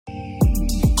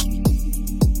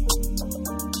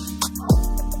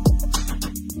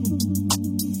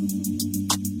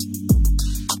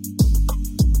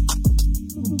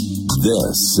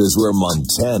This is where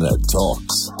Montana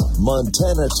talks.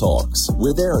 Montana Talks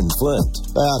with Aaron Flint.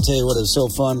 I'll tell you what, it was so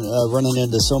fun running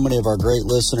into so many of our great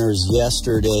listeners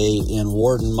yesterday in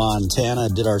Warden, Montana.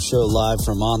 Did our show live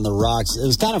from On the Rocks. It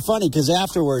was kind of funny because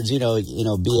afterwards,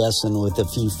 BSing with a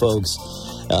few folks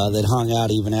that hung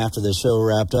out even after the show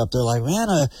wrapped up. They're like,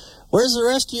 man, where's the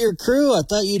rest of your crew? I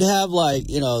thought you'd have,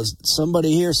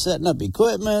 somebody here setting up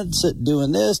equipment,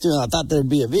 doing this, I thought there'd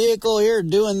be a vehicle here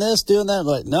doing this, doing that.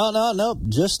 Like, no,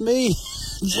 just me.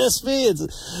 Just me.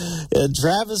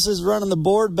 Travis is running the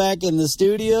board back in the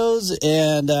studios,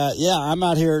 and I'm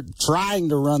out here trying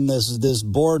to run this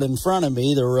board in front of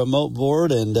me, the remote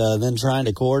board, and then trying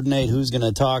to coordinate who's going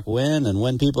to talk when and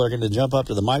when people are going to jump up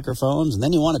to the microphones, and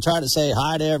then you want to try to say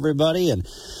hi to everybody, and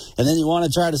then you want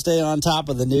to try to stay on top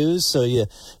of the news so you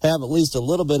have at least a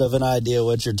little bit of an idea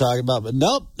what you're talking about. But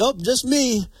nope, just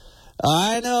me.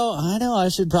 I know. I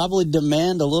should probably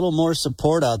demand a little more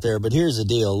support out there. But here's the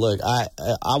deal. Look, I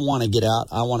want to get out.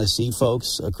 I want to see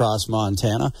folks across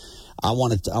Montana. I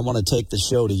want to take the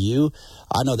show to you.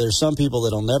 I know there's some people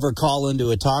that'll never call into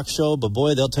a talk show, but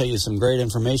boy, they'll tell you some great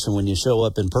information when you show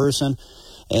up in person.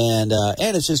 And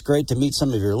it's just great to meet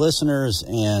some of your listeners,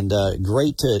 and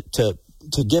great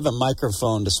to give a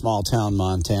microphone to small town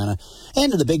Montana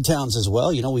and to the big towns as well.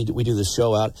 We do the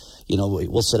show out.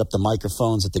 We'll set up the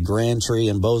microphones at the Grand Tree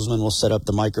in Bozeman. We'll set up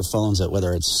the microphones at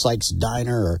whether it's Sykes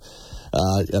Diner or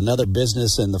another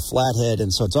business in the Flathead.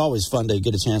 And so it's always fun to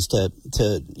get a chance to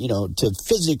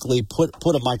physically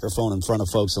put a microphone in front of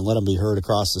folks and let them be heard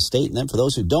across the state. And then for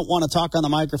those who don't want to talk on the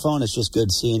microphone, it's just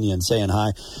good seeing you and saying hi.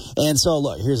 And so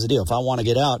look, here's the deal. If I want to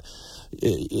get out,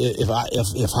 if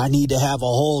I need to have a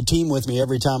whole team with me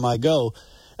every time I go,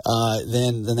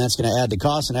 then that's going to add to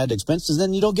costs and add to expenses.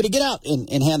 Then you don't get to get out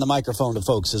and hand the microphone to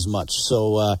folks as much.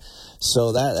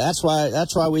 So that's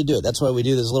why we do it. That's why we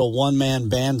do this little one-man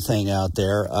band thing out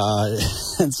there.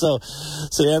 And so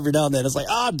every now and then it's like,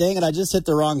 oh, dang it, I just hit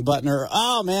the wrong button, or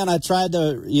oh man, I tried to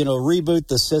reboot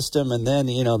the system, and then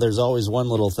there's always one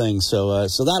little thing. So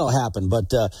that'll happen.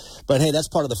 But hey, that's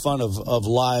part of the fun of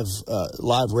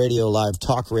live radio, live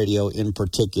talk radio in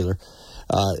particular.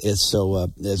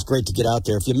 It's great to get out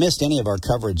there. If you missed any of our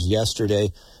coverage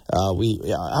yesterday, I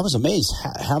was amazed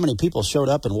how many people showed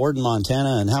up in Warden,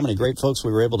 Montana, and how many great folks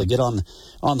we were able to get on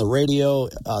the radio.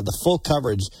 The full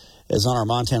coverage is on our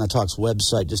Montana Talks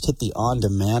website. Just hit the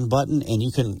on-demand button, and you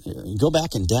can go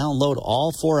back and download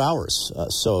all 4 hours.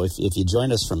 So if you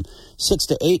joined us from 6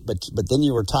 to 8, but then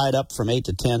you were tied up from 8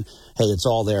 to 10, hey, it's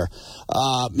all there.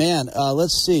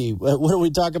 Let's see. What do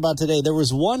we talk about today? There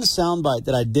was one soundbite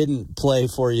that I didn't play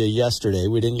for you yesterday.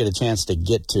 We didn't get a chance to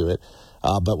get to it,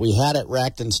 but we had it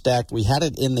racked and stacked. We had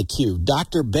it in the queue.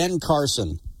 Dr. Ben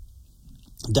Carson.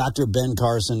 Dr. Ben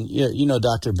Carson, you know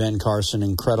Dr. Ben Carson,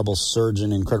 incredible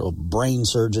surgeon, incredible brain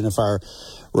surgeon, if I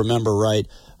remember right.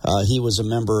 He was a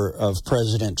member of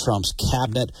President Trump's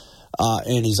cabinet,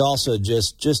 and he's also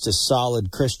just a solid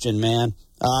Christian man.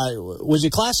 Would you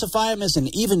classify him as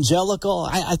an evangelical?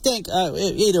 I think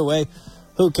either way,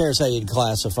 who cares how you'd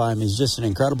classify him? He's just an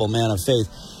incredible man of faith.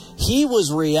 He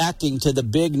was reacting to the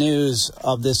big news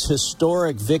of this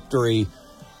historic victory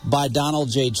by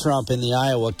Donald J. Trump in the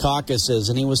Iowa caucuses,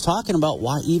 and he was talking about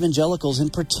why evangelicals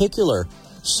in particular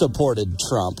supported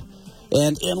Trump.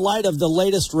 And in light of the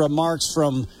latest remarks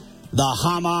from the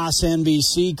Hamas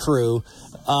NBC crew,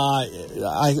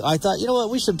 I thought, you know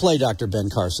what, we should play Dr. Ben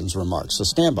Carson's remarks, so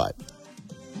stand by.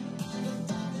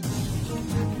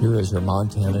 Here is your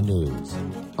Montana news.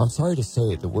 I'm sorry to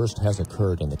say the worst has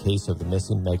occurred in the case of the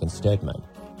missing Megan Stedman.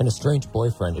 An estranged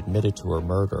boyfriend admitted to her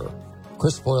murder.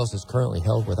 Chris Foyles is currently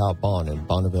held without bond in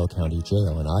Bonneville County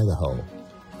Jail in Idaho.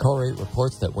 Car 8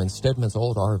 reports that when Stedman's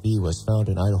old RV was found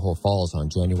in Idaho Falls on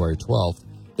January 12th,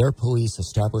 their police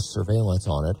established surveillance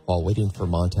on it while waiting for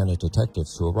Montana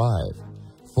detectives to arrive.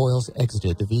 Foyles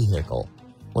exited the vehicle.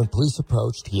 When police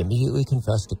approached, he immediately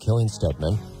confessed to killing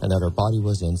Stedman and that her body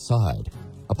was inside.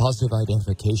 A positive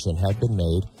identification had been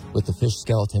made with the fish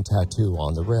skeleton tattoo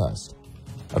on the wrist.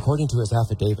 According to his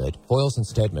affidavit, Foyles and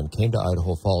Stedman came to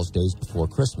Idaho Falls days before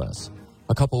Christmas.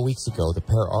 A couple weeks ago, the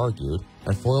pair argued,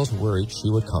 and Foyles worried she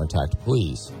would contact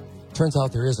police. Turns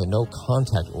out there is a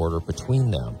no-contact order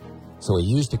between them, so he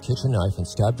used a kitchen knife and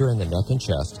stabbed her in the neck and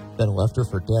chest, then left her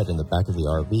for dead in the back of the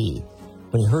RV.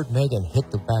 When he heard Megan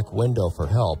hit the back window for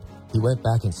help, he went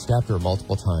back and stabbed her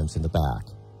multiple times in the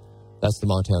back. That's the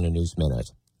Montana News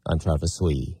Minute. I'm Travis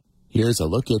Lee. Here's a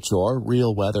look at your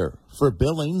real weather for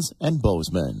Billings and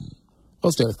Bozeman.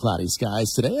 We'll stay with cloudy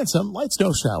skies today and some light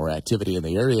snow shower activity in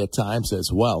the area at times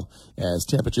as well, as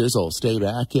temperatures will stay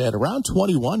back at around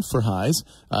 21 for highs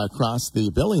across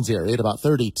the Billings area at about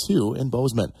 32 in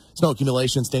Bozeman. Snow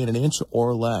accumulation staying an inch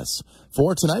or less.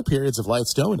 For tonight, periods of light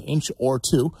snow, an inch or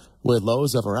two, with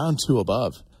lows of around 2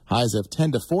 above. Highs of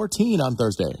 10 to 14 on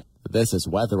Thursday. This is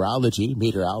weatherology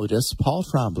meteorologist Paul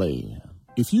Trombley.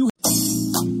 If you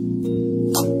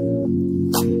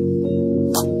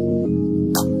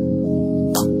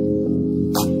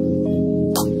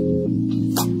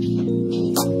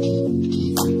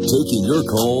taking your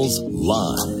calls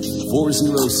live,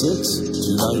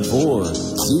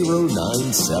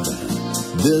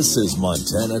 406-294-097. This is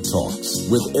Montana Talks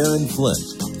with Aaron Flint.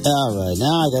 All right,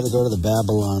 now I got to go to the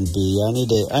Babylon Bee. I need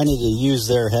to use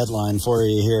their headline for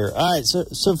you here. All right,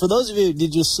 so for those of you,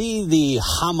 did you see the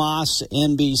Hamas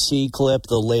NBC clip,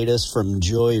 the latest from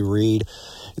Joy Reid,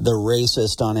 the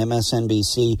racist on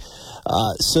MSNBC?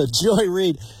 So Joy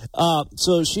Reid,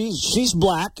 so she's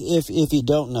black. If you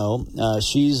don't know,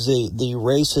 she's the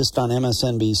racist on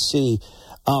MSNBC.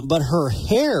 But her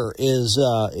hair is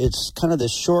it's kind of the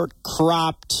short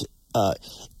cropped.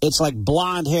 It's like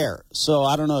blonde hair. So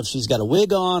I don't know if she's got a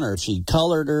wig on or if she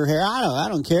colored her hair. I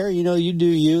don't care. You know, you do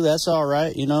you. That's all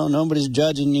right. You know, nobody's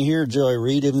judging you here, Joy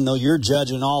Reid, even though you're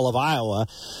judging all of Iowa.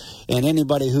 And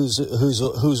anybody who's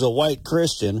a white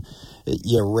Christian,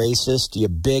 you racist, you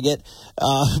bigot.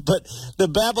 But the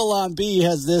Babylon Bee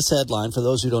has this headline. For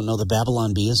those who don't know, the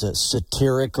Babylon Bee is a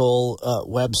satirical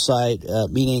website,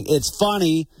 meaning it's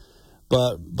funny,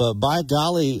 but by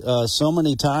golly, so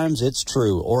many times it's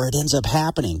true, or it ends up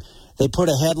happening. They put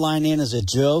a headline in as a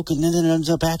joke, and then it ends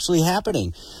up actually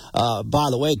happening. By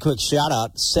the way, quick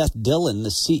shout-out, Seth Dillon, the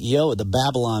CEO of the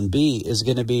Babylon Bee, is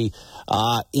going to be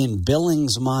in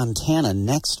Billings, Montana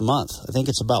next month. I think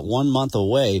it's about 1 month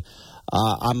away.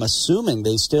 I'm assuming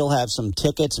they still have some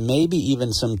tickets, maybe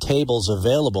even some tables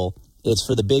available. It's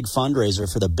for the big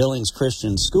fundraiser for the Billings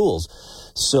Christian Schools.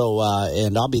 So,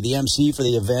 and I'll be the MC for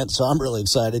the event, so I'm really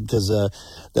excited because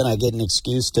then I get an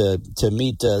excuse to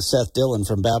meet Seth Dillon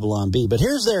from Babylon Bee. But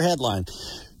here's their headline.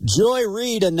 Joy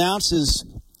Reid announces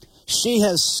she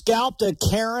has scalped a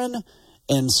Karen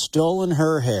and stolen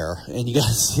her hair. And you got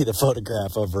to see the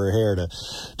photograph of her hair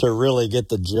to really get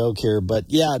the joke here. But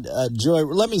yeah, Joy,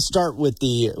 let me start with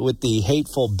the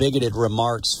hateful, bigoted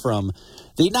remarks from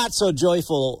the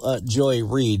not-so-joyful Joy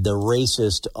Reid, the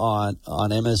racist on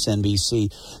MSNBC.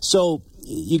 So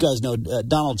you guys know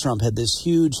Donald Trump had this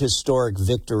huge historic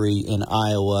victory in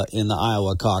Iowa, in the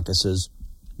Iowa caucuses,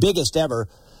 biggest ever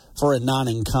for a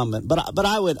non-incumbent. But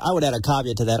I would add a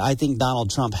caveat to that. I think Donald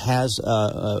Trump has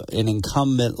an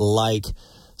incumbent-like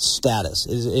status.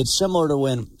 It's similar to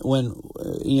when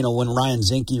Ryan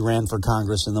Zinke ran for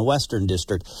Congress in the Western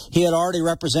District. He had already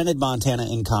represented Montana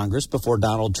in Congress before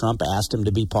Donald Trump asked him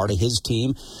to be part of his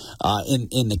team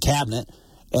in the cabinet.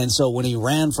 And so when he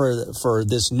ran for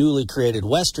this newly created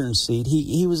Western seat,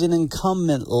 he was an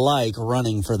incumbent-like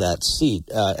running for that seat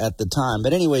at the time.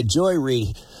 But anyway, Joy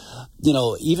Reid,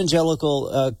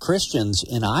 evangelical Christians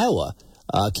in Iowa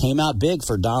came out big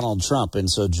for Donald Trump, and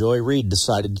so Joy Reid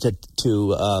decided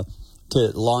to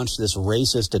launch this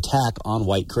racist attack on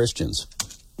white Christians.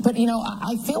 But,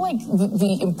 I feel like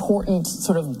the important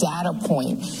sort of data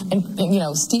point,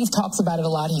 and Steve talks about it a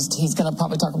lot, he's going to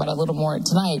probably talk about it a little more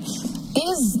tonight,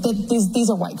 is that these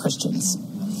are white Christians.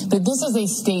 That this is a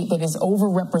state that is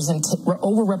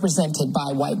overrepresented by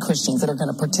white Christians that are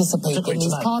going to participate in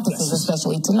these caucuses, yes.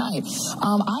 Especially tonight.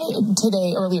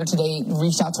 Earlier today,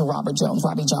 reached out to Robbie Jones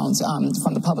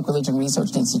from the Public Religion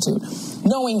Research Institute,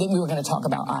 knowing that we were going to talk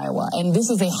about Iowa. And this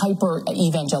is a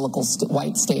hyper-evangelical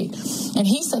white state. And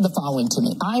he said the following to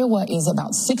me. Iowa is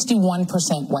about 61%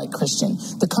 white Christian.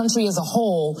 The country as a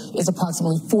whole is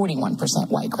approximately 41%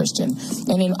 white Christian.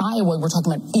 And in Iowa, we're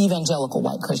talking about evangelical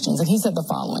white Christians. And he said the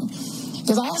following.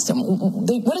 Because I asked him, what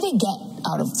do they get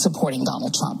out of supporting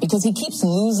Donald Trump? Because he keeps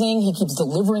losing, he keeps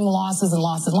delivering losses and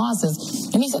losses and losses.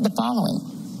 And he said the following.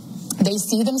 They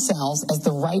see themselves as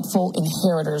the rightful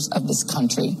inheritors of this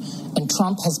country, and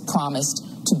Trump has promised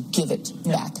to give it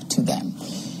back to them.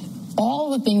 All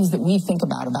the things that we think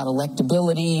about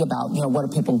electability, about, what are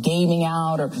people gaming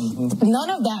out, or none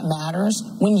of that matters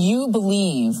when you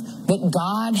believe that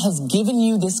God has given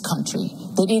you this country,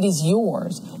 that it is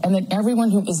yours, and that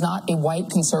everyone who is not a white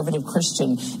conservative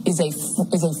Christian is a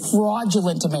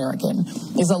fraudulent American,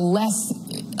 is a less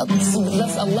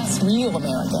real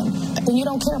American, then you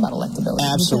don't care about electability.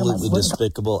 Absolutely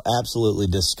despicable, absolutely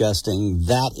disgusting.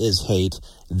 That is hate.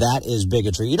 That is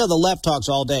bigotry. The left talks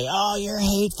all day, oh, you're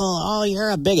hateful, oh, you're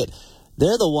a bigot.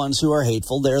 they're the ones who are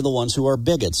hateful. They're the ones who are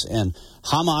bigots. And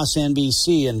Hamas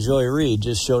NBC and Joy Reid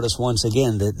just showed us once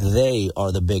again that they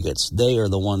are the bigots. They are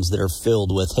the ones that are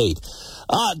filled with hate.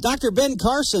 Dr. Ben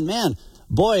Carson, man,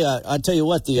 boy, I tell you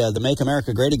what, the Make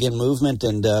America Great Again movement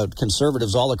and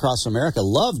conservatives all across America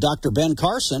love Dr. Ben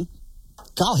Carson.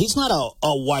 Kyle, he's not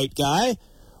a white guy.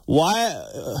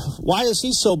 Why is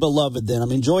he so beloved then? I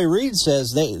mean, Joy Reid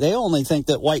says they only think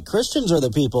that white Christians are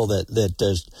the people that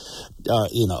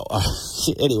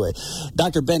Anyway,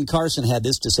 Dr. Ben Carson had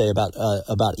this to say about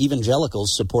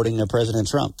evangelicals supporting President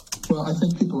Trump. Well, I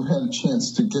think people had a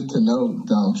chance to get to know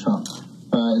Donald Trump.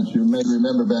 As you may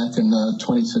remember, back in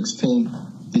 2016,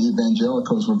 the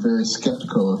evangelicals were very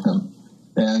skeptical of him.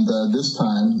 And this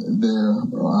time, they're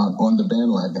on the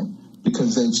bandwagon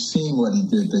because they've seen what he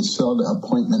did. They saw the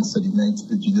appointments that he made to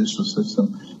the judicial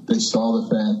system. They saw the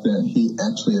fact that he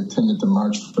actually attended the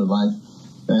March for Life.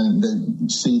 And they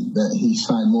see that he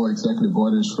signed more executive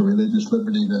orders for religious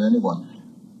liberty than anyone.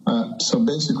 So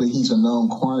basically, he's a known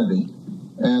quantity.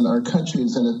 And our country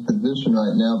is in a position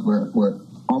right now where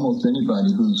almost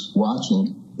anybody who's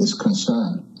watching is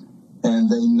concerned. And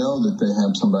they know that they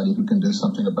have somebody who can do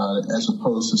something about it, as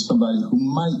opposed to somebody who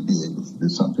might be able to do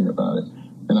something about it.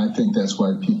 And I think that's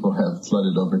why people have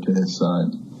flooded over to his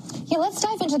side. Yeah, let's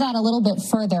dive into that a little bit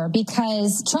further,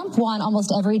 because Trump won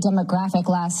almost every demographic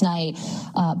last night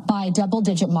by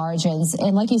double-digit margins.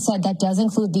 And like you said, that does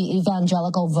include the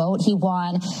evangelical vote. He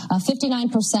won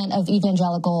 59% of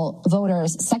evangelical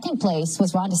voters. Second place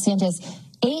was Ron DeSantis,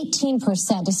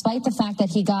 18%, despite the fact that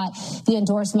he got the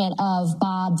endorsement of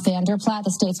Bob Vanderplaat,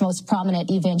 the state's most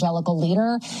prominent evangelical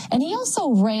leader. And he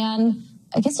also ran,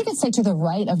 I guess you could say, to the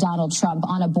right of Donald Trump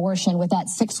on abortion with that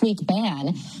 6-week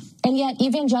ban. And yet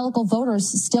evangelical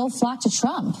voters still flocked to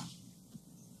Trump.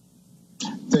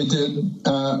 They did,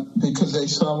 because they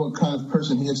saw what kind of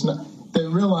person he is. They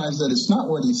realized that it's not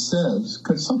what he says,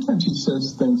 because sometimes he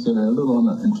says things that are a little on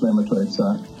the inflammatory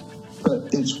side,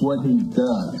 but it's what he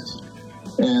does.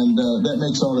 And that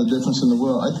makes all the difference in the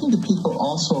world. I think that people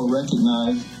also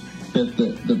recognize that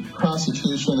the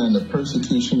prosecution and the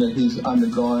persecution that he's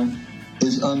undergoing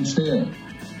is unfair,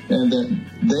 and that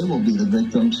they will be the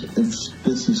victims if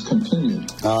this is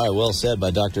continued. All right, well said by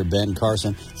Dr. Ben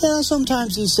Carson. Yeah,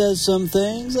 sometimes he says some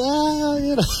things,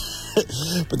 but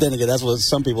then again, that's what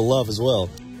some people love as well.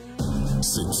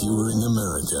 Securing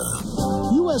America.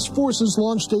 U.S. forces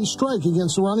launched a strike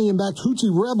against Iranian-backed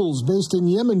Houthi rebels based in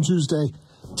Yemen Tuesday,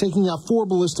 taking out 4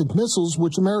 ballistic missiles,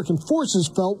 which American forces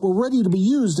felt were ready to be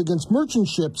used against merchant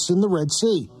ships in the Red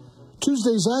Sea.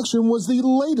 Tuesday's action was the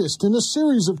latest in a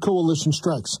series of coalition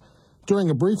strikes. During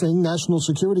a briefing, National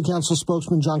Security Council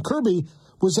spokesman John Kirby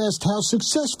was asked how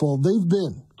successful they've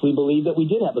been. We believe that we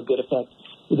did have a good effect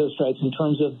with those strikes in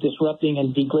terms of disrupting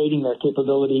and degrading their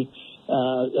capability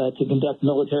to conduct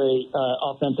military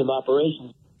offensive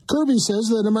operations. Kirby says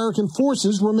that American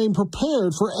forces remain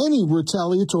prepared for any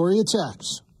retaliatory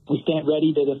attacks. We stand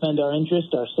ready to defend our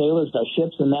interests, our sailors, our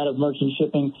ships, and that of merchant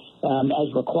shipping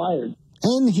as required.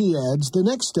 And he adds the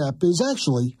next step is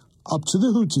actually up to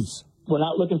the Houthis. We're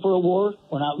not looking for a war.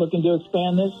 We're not looking to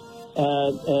expand this.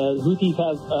 Houthis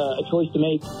have a choice to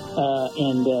make,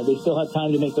 and they still have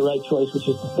time to make the right choice, which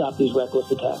is to stop these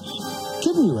reckless attacks.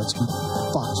 Kevin Uretsky,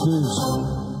 Fox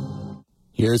News.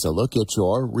 Here's a look at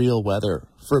your real weather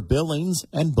for Billings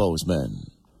and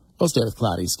Bozeman. We'll stay with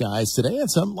cloudy skies today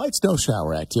and some light snow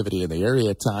shower activity in the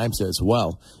area at times, as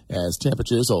well as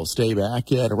temperatures will stay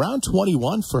back at around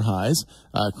 21 for highs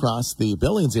across the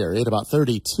Billings area at about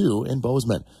 32 in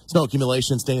Bozeman. Snow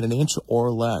accumulation staying an inch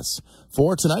or less.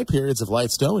 For tonight, periods of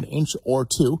light snow, an inch or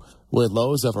 2, with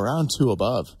lows of around 2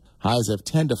 above. Highs of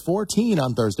 10 to 14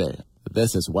 on Thursday.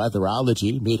 This is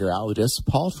weatherology meteorologist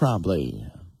Paul Trombley.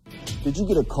 Did you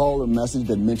get a call or message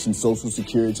that mentioned Social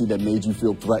Security that made you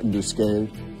feel threatened or scared?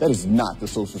 That is not the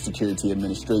Social Security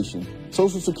Administration.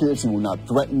 Social Security will not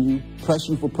threaten you, press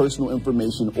you for personal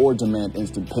information, or demand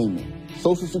instant payment.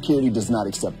 Social Security does not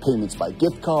accept payments by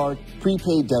gift card,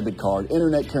 prepaid debit card,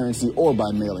 internet currency, or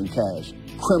by mailing cash.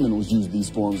 Criminals use these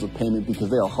forms of payment because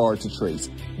they are hard to trace.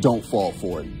 Don't fall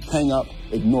for it. Hang up,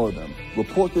 ignore them.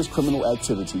 Report this criminal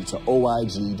activity to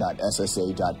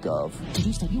oig.ssa.gov.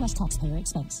 Produced at U.S. taxpayer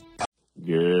expense.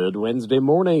 Good Wednesday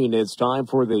morning. It's time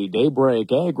for the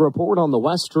Daybreak Ag Report on the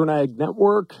Western Ag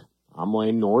Network. I'm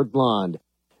Wayne Nordlund.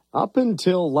 Up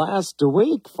until last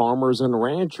week, farmers and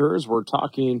ranchers were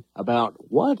talking about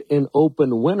what an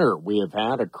open winter we have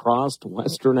had across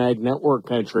Western Ag Network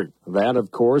country. That,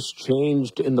 of course,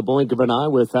 changed in the blink of an eye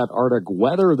with that Arctic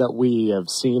weather that we have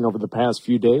seen over the past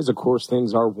few days. Of course,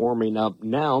 things are warming up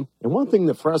now. And one thing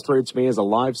that frustrates me as a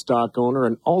livestock owner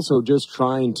and also just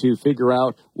trying to figure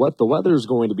out what the weather is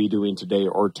going to be doing today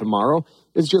or tomorrow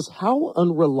is just how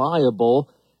unreliable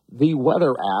the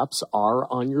weather apps are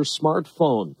on your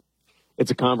smartphone. It's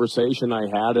a conversation I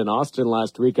had in Austin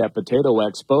last week at Potato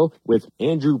Expo with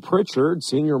Andrew Pritchard,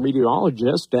 senior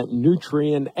meteorologist at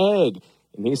Nutrien Ag.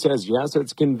 And he says, yes,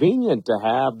 it's convenient to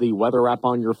have the weather app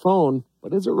on your phone,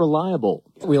 but is it reliable?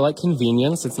 We like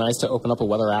convenience. It's nice to open up a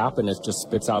weather app and it just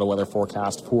spits out a weather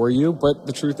forecast for you. But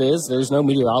the truth is, there's no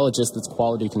meteorologist that's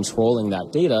quality controlling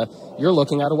that data. You're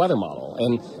looking at a weather model.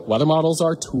 And weather models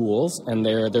are tools, and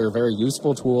they're very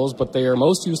useful tools, but they are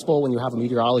most useful when you have a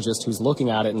meteorologist who's looking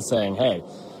at it and saying, hey,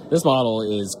 this model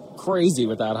is crazy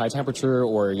with that high temperature,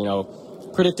 or,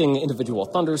 predicting individual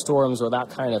thunderstorms or that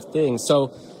kind of thing.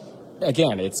 So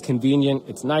again, it's convenient,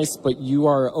 it's nice, but you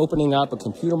are opening up a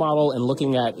computer model and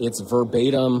looking at its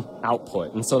verbatim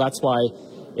output. And so that's why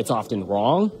it's often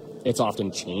wrong. It's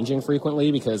often changing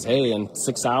frequently because, hey, in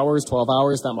 6 hours, 12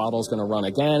 hours, that model is going to run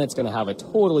again. It's going to have a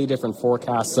totally different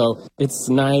forecast. So it's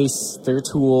nice. They're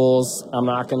tools. I'm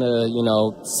not going to,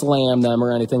 slam them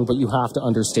or anything, but you have to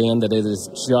understand that it is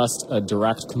just a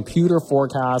direct computer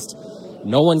forecast.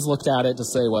 No one's looked at it to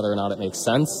say whether or not it makes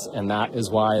sense, and that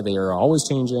is why they are always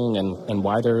changing and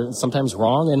why they're sometimes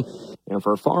wrong. And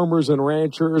for farmers and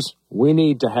ranchers, we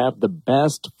need to have the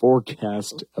best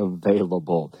forecast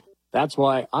available. That's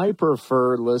why I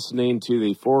prefer listening to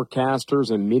the forecasters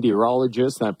and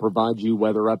meteorologists that provide you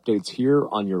weather updates here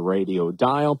on your radio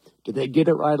dial. Do they get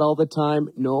it right all the time?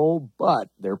 No, but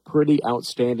they're pretty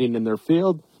outstanding in their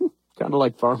field, kind of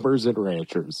like farmers and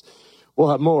ranchers. We'll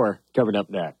have more coming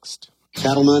up next.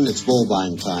 Cattlemen, it's bull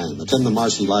buying time. Attend the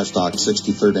Marcy Livestock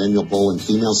 63rd Annual Bull and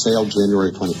Female Sale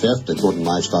January 25th at Gordon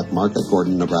Livestock Market,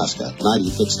 Gordon, Nebraska.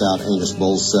 90 fixed-out Angus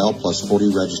bulls sell plus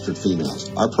 40 registered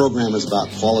females. Our program is about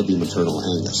quality maternal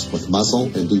Angus with muscle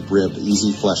and deep-ribbed,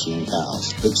 easy-fleshing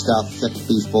cows. Big, stout, thick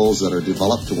beef bulls that are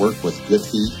developed to work with good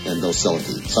feed and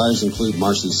docility. Sires include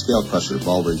Marcy Scale Crusher,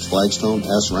 Baldridge Flagstone,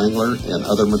 S. Wrangler, and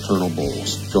other maternal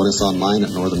bulls. Join us online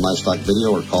at Northern Livestock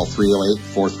Video or call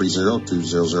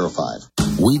 308-430-2005.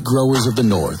 Wheat growers of the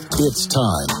North, it's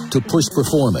time to push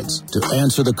performance to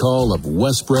answer the call of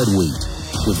Westbred wheat.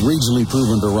 With regionally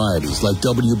proven varieties like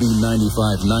WB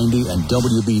 9590 and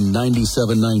WB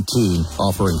 9719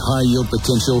 offering high yield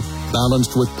potential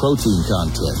balanced with protein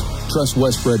content. Trust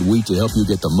Westbred wheat to help you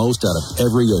get the most out of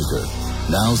every acre.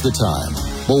 Now's the time.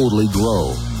 Boldly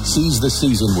grow. Seize the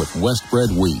season with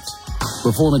Westbred wheat.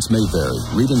 Performance may vary.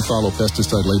 Read and follow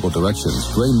pesticide label directions,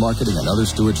 grain marketing, and other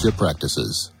stewardship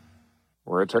practices.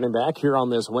 We're returning back here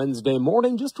on this Wednesday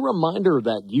morning. Just a reminder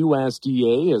that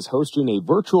USDA is hosting a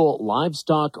virtual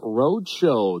livestock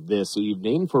roadshow this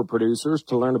evening for producers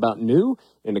to learn about new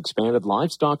and expanded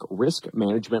livestock risk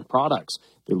management products.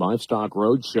 The Livestock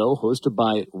Roadshow, hosted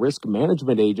by Risk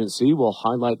Management Agency, will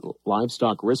highlight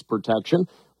livestock risk protection,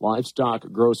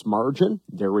 livestock gross margin,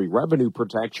 dairy revenue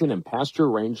protection, and pasture,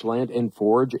 rangeland, and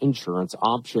forage insurance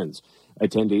options.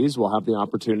 Attendees will have the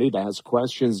opportunity to ask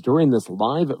questions during this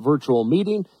live virtual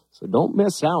meeting, so don't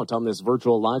miss out on this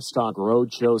virtual Livestock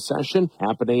Roadshow session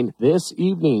happening this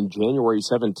evening, January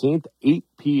 17th, 8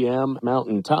 p.m.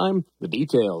 Mountain Time. The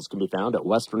details can be found at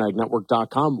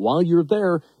westernagnetwork.com. While you're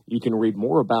there, you can read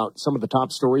more about some of the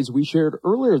top stories we shared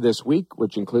earlier this week,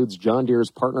 which includes John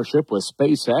Deere's partnership with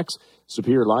SpaceX,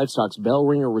 Superior Livestock's bell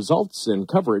ringer results, and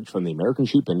coverage from the American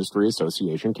Sheep Industry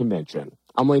Association Convention.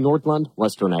 I'm Lane Northland,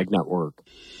 Western Ag Network.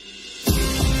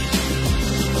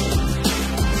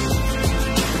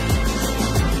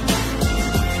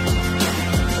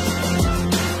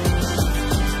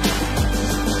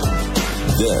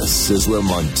 This is where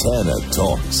Montana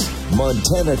talks.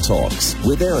 Montana Talks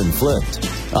with Aaron Flint.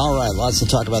 All right, lots to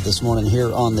talk about this morning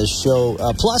here on this show.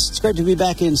 Plus, it's great to be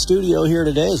back in studio here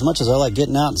today. As much as I like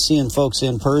getting out and seeing folks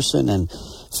in person and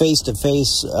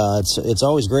face-to-face, it's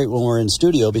always great when we're in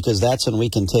studio because that's when we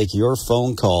can take your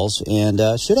phone calls and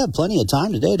should have plenty of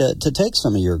time today to take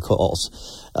some of your calls.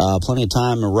 Plenty of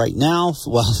time right now.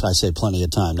 Well, I say plenty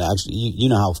of time. Actually, you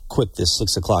know how quick this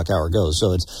 6 o'clock hour goes.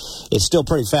 So it's still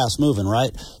pretty fast moving,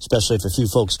 right? Especially if a few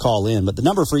folks call in. But the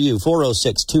number for you,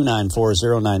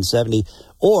 406-294-0970,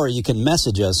 or you can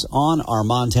message us on our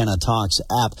Montana Talks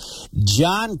app.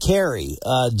 John Carey,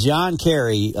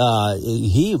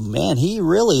 he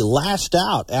really lashed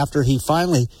out after he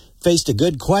finally faced a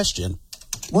good question.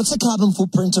 What's the carbon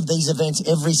footprint of these events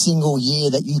every single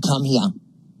year that you come here?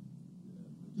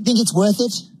 You think it's worth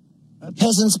it?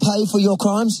 Peasants pay for your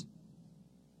crimes?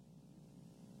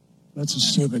 That's a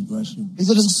stupid question. Is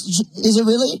it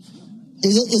really?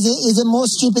 Is it more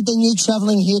stupid than you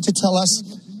travelling here to tell us?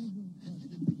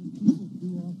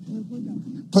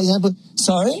 For example,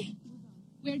 sorry?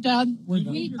 We're done.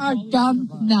 We are done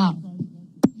now.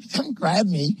 You can't grab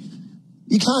me.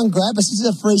 You can't grab us. This is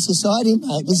a free society,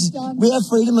 mate. We have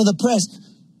freedom of the press.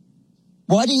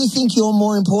 Why do you think you're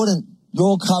more important?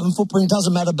 Your carbon footprint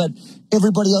doesn't matter, but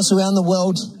everybody else around the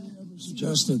world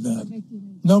Suggested that.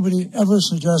 Nobody ever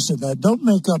suggested that. Don't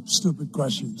make up stupid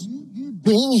questions.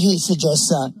 being here suggests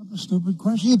that. A stupid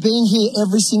question. You being here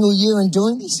every single year and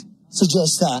doing this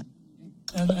suggests that.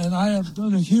 And I have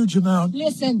done a huge amount.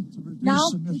 Listen,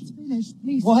 now it's finished.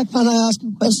 Please. Why can't I ask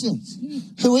him questions?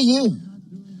 Who are you?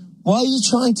 Why are you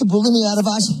trying to bully me out of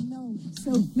us?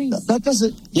 So please. That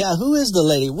doesn't... Yeah, who is the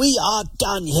lady? We are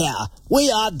done here.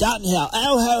 We are done here.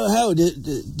 Oh, ho, ho.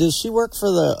 Does she work for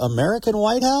the American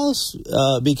White House?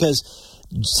 Because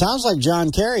it sounds like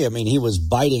John Kerry, I mean, he was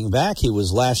biting back. He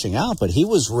was lashing out, but he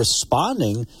was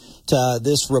responding to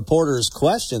this reporter's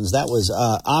questions. That was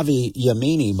Avi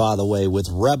Yamini, by the way, with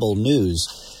Rebel News,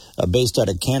 based out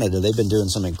of Canada. They've been doing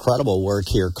some incredible work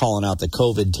here, calling out the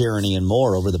COVID tyranny and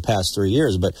more over the past 3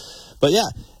 years. But yeah,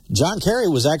 John Kerry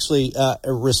was actually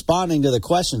responding to the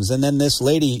questions, and then this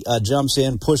lady jumps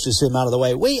in, pushes him out of the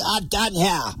way. We are done here.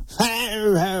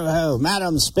 Ho, ho, ho.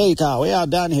 Madam Speaker, we are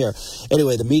done here.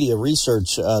 Anyway, the Media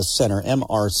Research Center,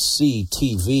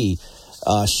 MRC-TV,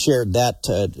 shared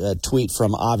that tweet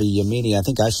from Avi Yamini. I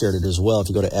think I shared it as well. If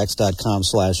you go to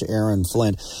x.com/Aaron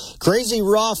Flint. Crazy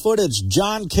raw footage.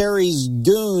 John Kerry's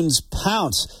goons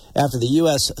pounce after the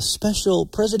U.S. Special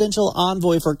Presidential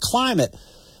Envoy for Climate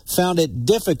found it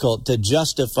difficult to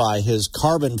justify his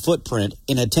carbon footprint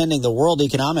in attending the World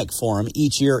Economic Forum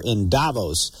each year in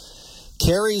Davos.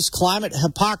 Kerry's climate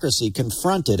hypocrisy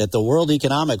confronted at the World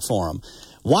Economic Forum.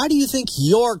 Why do you think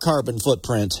your carbon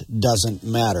footprint doesn't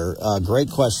matter?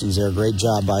 Great questions there. Great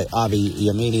job by Avi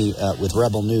Yamini with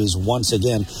Rebel News once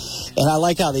again. And I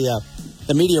like how the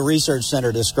Media Research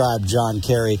Center described John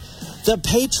Kerry, the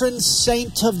patron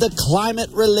saint of the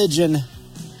climate religion.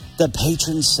 The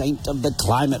patron saint of the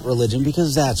climate religion,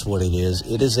 because that's what it is.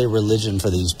 It is a religion for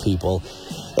these people.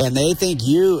 And they think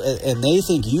you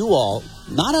all,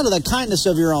 not out of the kindness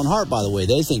of your own heart, by the way,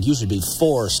 they think you should be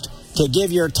forced to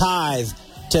give your tithe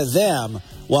to them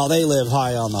while they live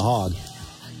high on the hog.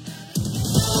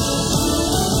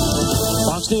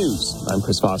 Fox News, I'm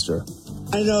Chris Foster.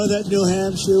 I know that New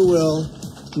Hampshire will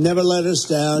never let us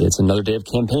down. It's another day of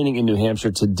campaigning in New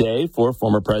Hampshire today for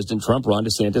former President Trump, Ron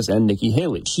DeSantis, and Nikki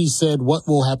Haley. She said what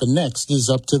will happen next is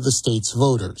up to the state's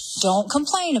voters. Don't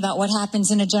complain about what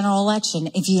happens in a general election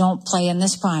if you don't play in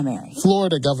this primary.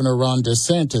 Florida Governor Ron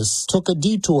DeSantis took a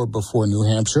detour before New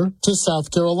Hampshire to South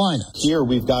Carolina. Here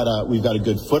we've got a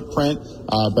good footprint,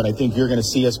 but I think you're going to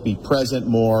see us be present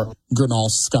more. Gernal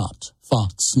Scott,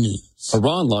 Fox News.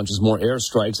 Iran launches more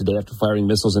airstrikes a day after firing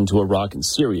missiles into Iraq and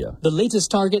Syria. The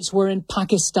latest targets were in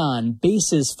Pakistan,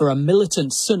 bases for a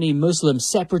militant Sunni Muslim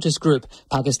separatist group.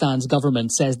 Pakistan's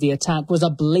government says the attack was a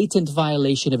blatant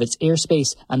violation of its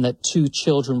airspace and that 2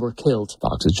 children were killed.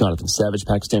 Fox's Jonathan Savage.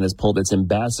 Pakistan has pulled its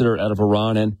ambassador out of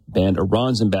Iran and banned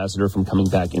Iran's ambassador from coming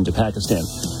back into Pakistan.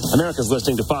 America's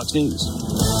listening to Fox News.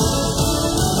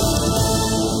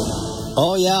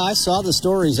 Oh, yeah, I saw the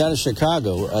stories out of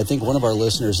Chicago. I think one of our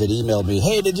listeners had emailed me,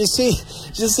 hey, did you see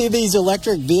these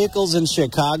electric vehicles in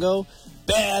Chicago?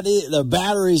 The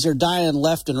batteries are dying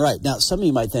left and right. Now, some of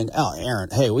you might think, oh, Aaron,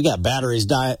 hey, we got batteries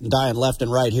dying left and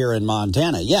right here in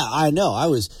Montana. Yeah, I know. I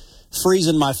was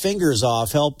freezing my fingers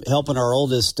off helping our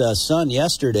oldest son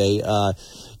yesterday.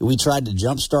 We tried to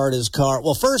jumpstart his car.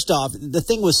 Well, first off, the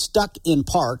thing was stuck in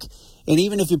park. And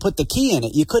even if you put the key in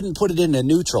it, you couldn't put it into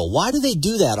neutral. Why do they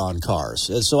do that on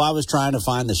cars? And so I was trying to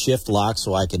find the shift lock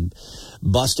so I could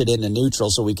bust it into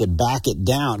neutral so we could back it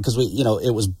down because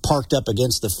it was parked up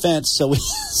against the fence, so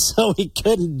we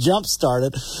couldn't jump start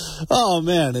it. Oh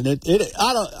man, and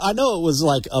I know it was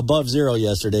like above zero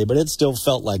yesterday, but it still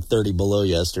felt like 30 below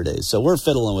yesterday. So we're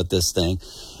fiddling with this thing,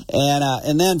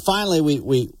 and then finally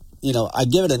we I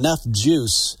give it enough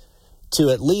juice to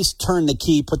at least turn the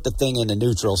key, put the thing into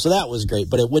neutral. So that was great,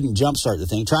 but it wouldn't jumpstart the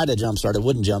thing. Tried to jumpstart, it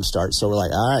wouldn't jumpstart. So we're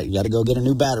like, all right, you got to go get a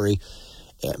new battery.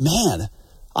 Man,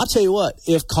 I'll tell you what,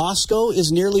 if Costco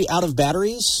is nearly out of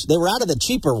batteries, they were out of the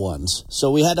cheaper ones.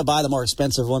 So we had to buy the more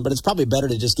expensive one, but it's probably better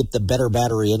to just get the better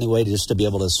battery anyway, just to be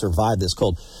able to survive this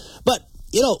cold. But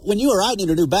when you or I need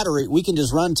a new battery, we can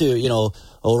just run to,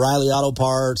 O'Reilly Auto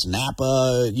Parts,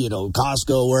 Napa,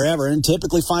 Costco, wherever, and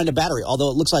typically find a battery. Although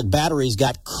it looks like batteries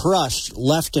got crushed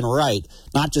left and right,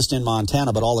 not just in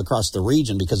Montana, but all across the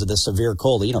region because of the severe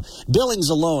cold. Billings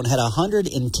alone had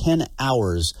 110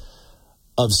 hours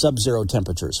of sub-zero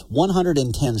temperatures,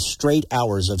 110 straight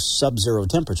hours of sub-zero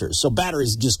temperatures. So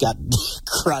batteries just got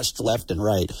crushed left and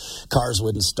right. Cars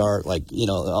wouldn't start,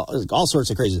 all sorts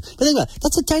of crazy. But think about it.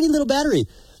 That's a tiny little battery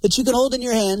that you can hold in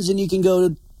your hands, and you can go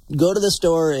to the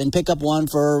store and pick up one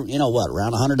for,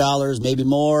 around $100, maybe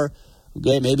more,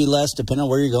 okay, maybe less, depending on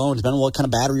where you're going, depending on what kind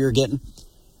of battery you're getting.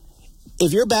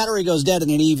 If your battery goes dead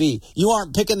in an EV, you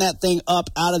aren't picking that thing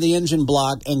up out of the engine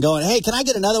block and going, hey, can I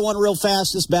get another one real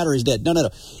fast? This battery's dead. No.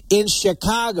 In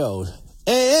Chicago,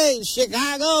 hey,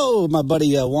 Chicago, my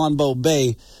buddy Wanbo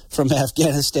Bay from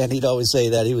Afghanistan, he'd always say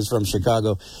that. He was from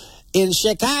Chicago. In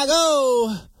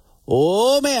Chicago,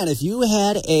 oh, man, if you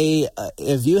had a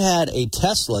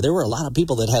Tesla, there were a lot of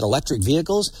people that had electric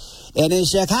vehicles, and in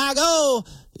Chicago,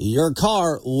 your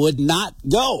car would not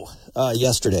go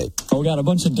yesterday. We got a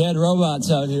bunch of dead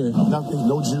robots out here. Nothing,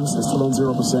 no juice. It's still on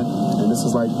 0%. And this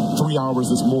is like 3 hours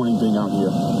this morning being out here.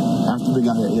 After being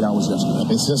out here 8 hours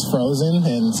yesterday. It's just frozen,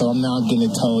 and so I'm now getting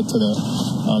it towed to the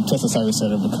Tesla service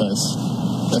center because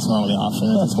that's my only option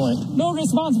at this point. No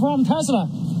response from Tesla.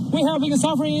 We have been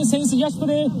suffering since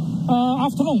yesterday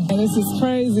afternoon. This is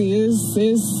crazy.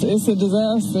 It's a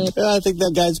disaster. I think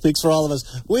that guy speaks for all of us.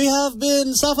 We have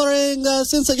been suffering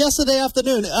since yesterday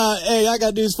afternoon. Hey, I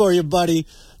got news for you, buddy.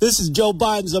 This is Joe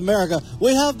Biden's America.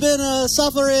 We have been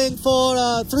suffering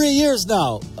for 3 years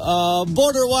now.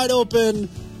 Border wide open,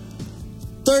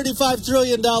 $35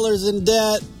 trillion in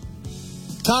debt.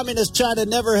 Communist China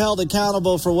never held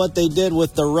accountable for what they did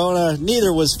with the Rona.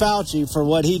 Neither was Fauci for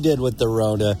what he did with the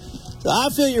Rona. So I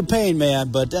feel your pain, man,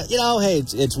 but, hey,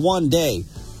 it's one day.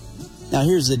 Now,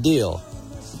 here's the deal.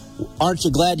 Aren't you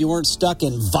glad you weren't stuck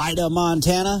in Vida,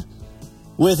 Montana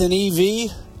with an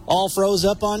EV all froze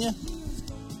up on you?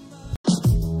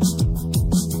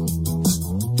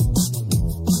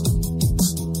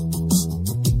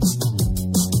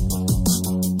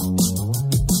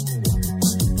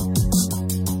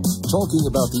 Talking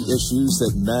about the issues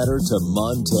that matter to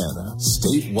Montana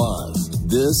statewide.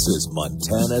 This is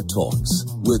Montana Talks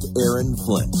with Aaron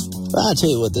Flint. I'll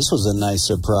tell you what, this was a nice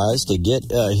surprise to get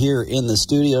here in the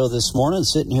studio this morning,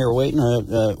 sitting here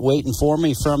waiting for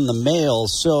me from the mail.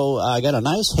 So I got a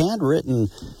nice handwritten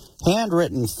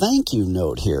thank you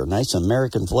note here. Nice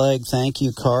American flag thank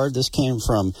you card. This came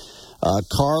from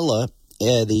Carla,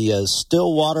 the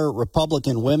Stillwater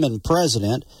Republican Women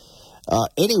President.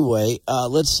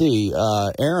 Let's see.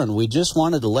 Aaron, we just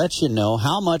wanted to let you know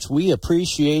how much we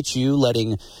appreciate you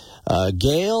letting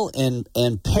Gail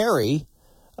and Perry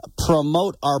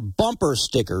promote our bumper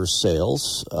sticker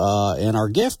sales and our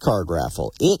gift card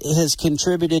raffle. It has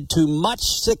contributed to much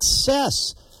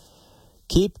success.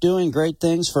 Keep doing great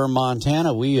things for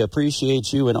Montana. We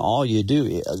appreciate you and all you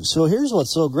do. So here's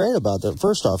what's so great about that.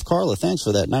 First off, Carla, thanks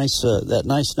for that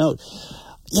nice note.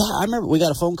 Yeah, I remember we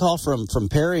got a phone call from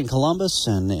Perry in Columbus,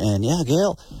 and yeah,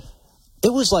 Gail,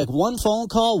 it was like one phone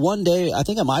call one day. I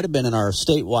think I might have been in our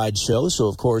statewide show, so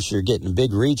of course you're getting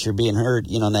big reach. You're being heard,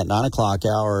 in that 9 o'clock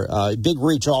hour. Big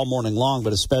reach all morning long,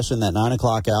 but especially in that 9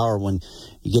 o'clock hour when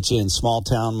you get you in small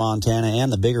town Montana and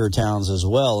the bigger towns as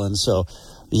well. And so,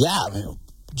 yeah,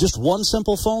 just one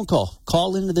simple phone call.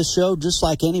 Call into the show just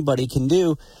like anybody can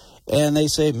do. And they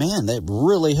say, man, they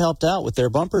really helped out with their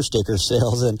bumper sticker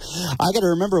sales. And I got to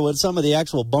remember what some of the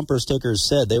actual bumper stickers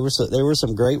said. There were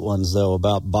some great ones, though,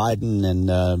 about Biden and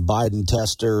Biden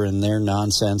tester and their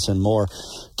nonsense and more.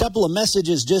 A couple of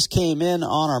messages just came in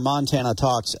on our Montana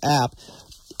Talks app.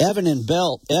 Evan in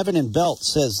Belt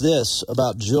says this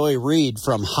about Joy Reid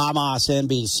from Hamas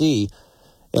NBC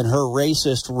and her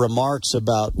racist remarks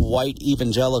about white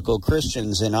evangelical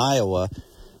Christians in Iowa.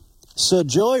 So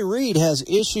Joy Reid has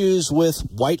issues with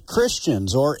white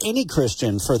Christians, or any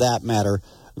Christian for that matter,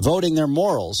 voting their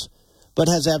morals, but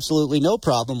has absolutely no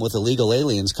problem with illegal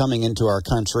aliens coming into our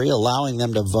country, allowing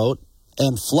them to vote,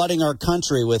 and flooding our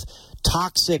country with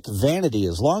toxic vanity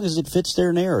as long as it fits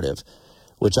their narrative,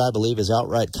 which I believe is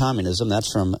outright communism.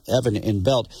 That's from Evan in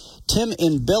Belt. Tim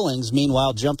in Billings,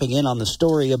 meanwhile, jumping in on the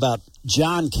story about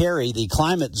John Kerry, the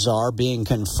climate czar, being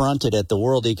confronted at the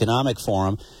World Economic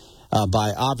Forum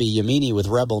by Avi Yamini with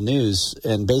Rebel News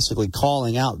and basically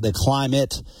calling out the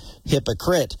climate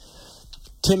hypocrite.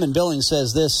 Tim in Billings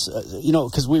says this,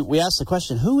 because we asked the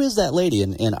question, who is that lady?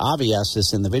 And Avi asked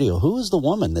this in the video. Who is the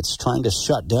woman that's trying to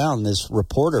shut down this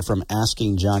reporter from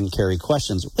asking John Kerry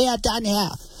questions? We are done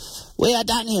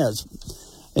here.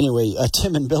 Anyway,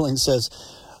 Tim in Billings says,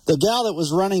 the gal that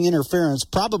was running interference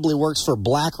probably works for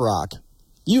BlackRock.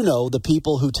 You know, the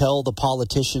people who tell the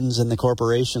politicians and the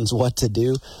corporations what to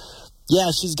do.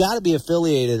 Yeah, she's got to be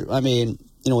affiliated. I mean,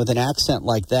 with an accent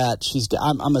like that,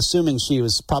 I'm assuming she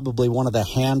was probably one of the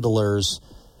handlers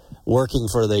working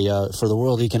for the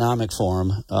World Economic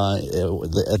Forum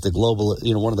at the global,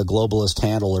 one of the globalist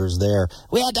handlers there.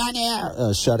 We are done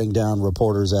here, shutting down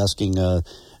reporters asking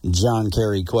John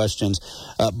Kerry questions.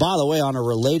 By the way, on a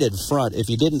related front, if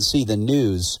you didn't see the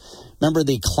news, remember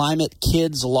the Climate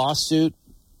Kids lawsuit?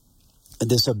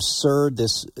 This absurd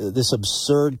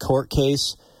court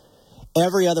case.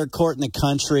 Every other court in the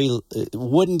country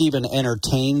wouldn't even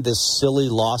entertain this silly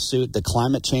lawsuit, the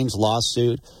climate change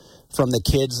lawsuit, from the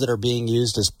kids that are being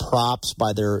used as props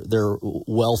by their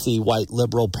wealthy white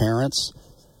liberal parents.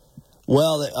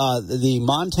 Well, the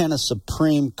Montana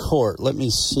Supreme Court, let me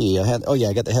see. I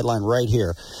got the headline right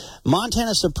here.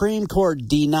 Montana Supreme Court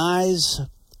denies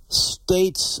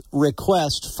state's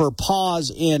request for pause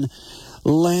in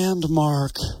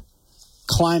landmark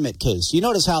climate case. You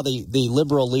notice how the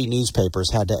liberal lead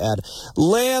newspapers had to add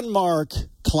landmark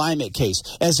climate case,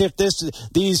 as if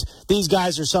these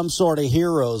guys are some sort of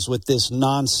heroes with this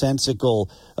nonsensical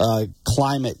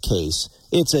climate case.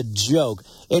 It's a joke.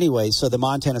 Anyway, so the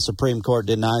Montana Supreme Court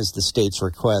denies the state's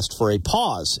request for a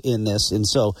pause in this, and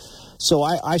so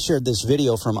I shared this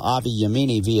video from Avi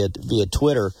Yamini via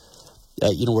Twitter,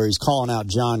 where he's calling out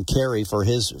John Kerry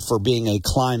for being a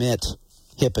climate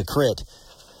hypocrite.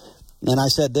 And I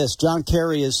said this, John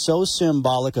Kerry is so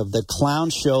symbolic of the clown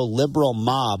show liberal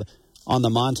mob on the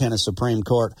Montana Supreme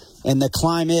Court and the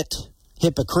climate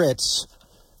hypocrites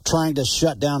trying to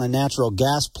shut down a natural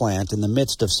gas plant in the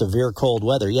midst of severe cold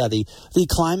weather. Yeah, the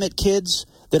climate kids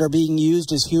that are being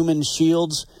used as human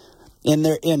shields in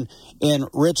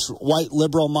rich white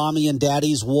liberal mommy and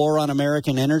daddy's war on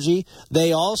American energy,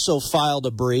 they also filed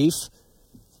a brief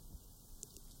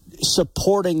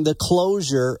supporting the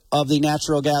closure of the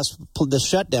natural gas, the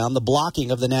shutdown, the blocking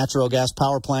of the natural gas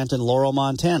power plant in Laurel,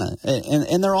 Montana.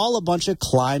 And they're all a bunch of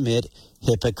climate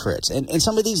hypocrites. And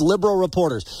some of these liberal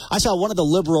reporters, I saw one of the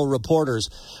liberal reporters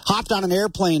hopped on an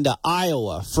airplane to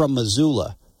Iowa from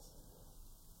Missoula.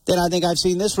 Then I think I've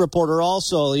seen this reporter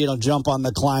also, jump on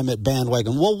the climate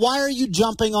bandwagon. Well, why are you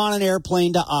jumping on an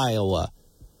airplane to Iowa?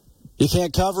 You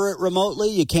can't cover it remotely.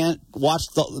 You can't watch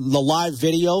the live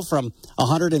video from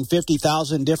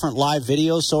 150,000 different live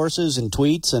video sources and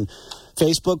tweets and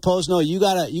Facebook posts. No, you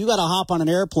gotta hop on an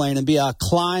airplane and be a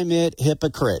climate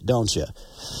hypocrite, don't you?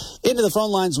 Into the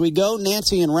phone lines we go.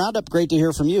 Nancy in Roundup, great to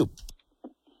hear from you.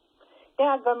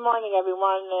 Yeah, good morning,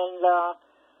 everyone. And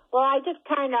I just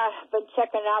kind of been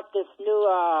checking out this new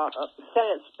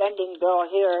Senate spending bill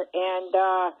here, and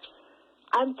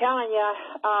I'm telling you.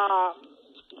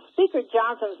 Speaker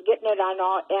Johnson's getting it on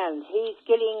all ends. He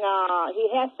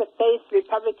has to face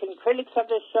Republican critics of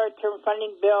this short-term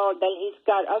funding bill. Then he's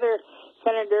got other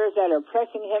senators that are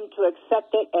pressing him to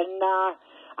accept it. And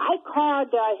I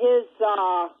called his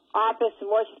office in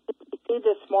Washington, D.C.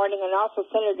 this morning, and also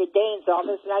Senator Daines'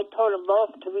 office, and I told them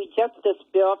both to reject this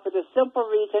bill for the simple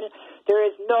reason there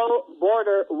is no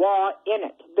border wall in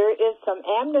it. There is some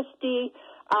amnesty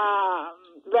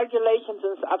regulations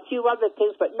and a few other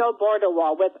things, but no border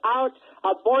wall. Without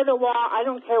a border wall, I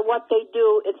don't care what they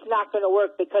do, it's not going to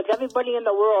work, because everybody in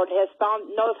the world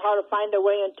knows how to find their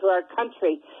way into our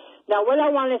country. Now, what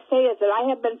I want to say is that I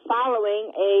have been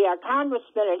following a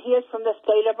congressman, and he is from the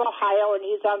state of Ohio, and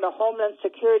he's on the Homeland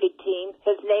Security team.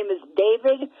 His name is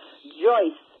David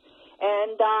Joyce.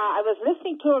 And I was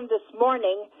listening to him this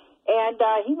morning, and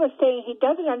he was saying he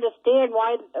doesn't understand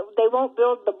why they won't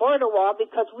build the border wall,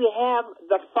 because we have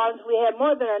the funds. We have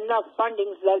more than enough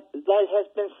funding that has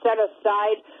been set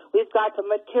aside. We've got the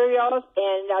materials,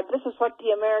 and this is what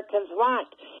the Americans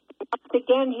want. Once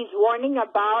again, he's warning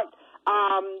about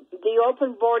the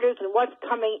open borders and what's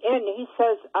coming in. He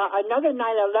says another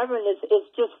 9/11 is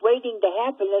just waiting to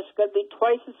happen. It's going to be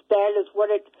twice as bad as what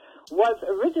it was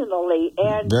originally.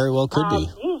 And very well could be.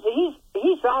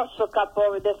 He's all shook up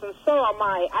over this, and so am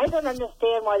I. I don't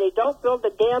understand why they don't build the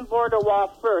damn border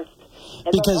wall first.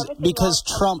 Because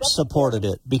Trump supported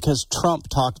it, because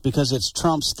it's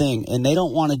Trump's thing, and they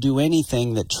don't want to do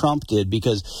anything that Trump did,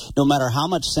 because no matter how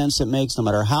much sense it makes, no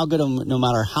matter how good, no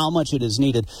matter how much it is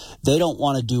needed, they don't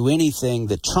want to do anything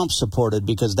that Trump supported,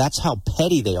 because that's how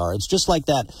petty they are. It's just like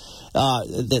that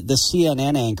the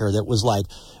CNN anchor that was like,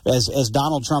 as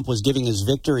Donald Trump was giving his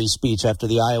victory speech after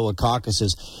the Iowa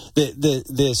caucuses,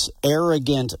 this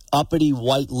arrogant, uppity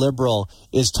white liberal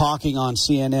is talking on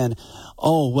CNN.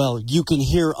 Oh, well, you can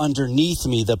hear underneath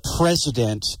me the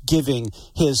president giving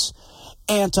his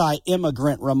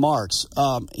anti-immigrant remarks.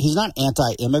 He's not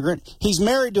anti-immigrant. He's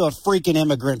married to a freaking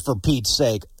immigrant, for Pete's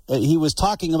sake. He was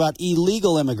talking about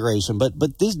illegal immigration, but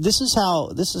this is how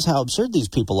absurd these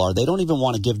people are. They don't even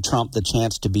want to give Trump the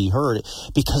chance to be heard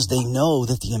because they know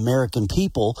that the American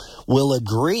people will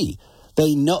agree.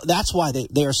 They know that's why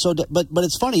they are so. But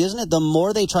it's funny, isn't it? The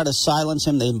more they try to silence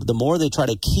him, the more they try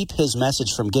to keep his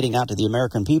message from getting out to the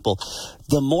American people,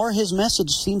 the more his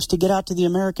message seems to get out to the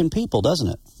American people, doesn't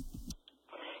it?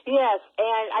 Yes,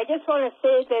 and I just want to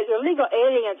say that illegal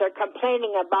aliens are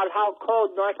complaining about how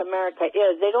cold North America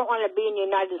is. They don't want to be in the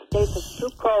United States. It's too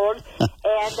cold.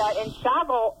 And in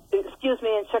Chicago,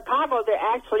 they're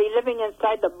actually living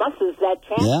inside the buses that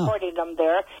transported them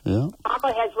there. Yeah.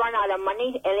 Chicago has run out of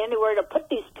money and anywhere to put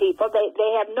these people.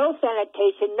 They have no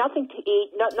sanitation, nothing to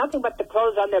eat, nothing but the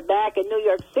clothes on their back. In New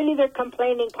York City, they're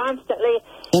complaining constantly.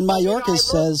 And Mayorkas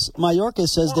says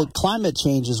that climate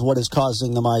change is what is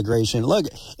causing the migration. Look,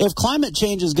 if climate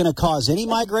change is going to cause any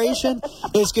migration,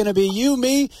 it's going to be you,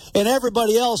 me, and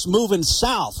everybody else moving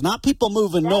south, not people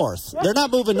moving north. They're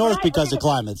not moving north because of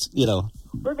climates, you know.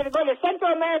 We're going to go to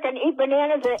Central America and eat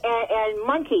bananas and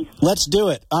monkeys. Let's do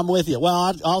it. I'm with you.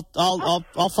 Well,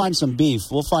 I'll find some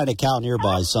beef. We'll find a cow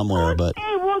nearby somewhere, but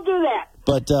hey, we'll do that.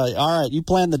 But all right, you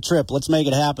plan the trip. Let's make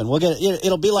it happen. We'll get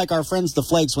it'll be like our friends the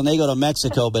Flakes when they go to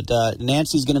Mexico. But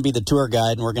Nancy's going to be the tour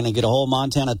guide, and we're going to get a whole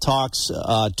Montana Talks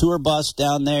tour bus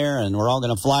down there, and we're all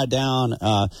going to fly down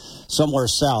somewhere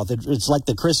south. It's like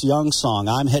the Chris Young song,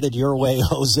 "I'm headed your way,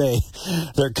 Jose."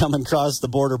 They're coming across the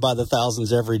border by the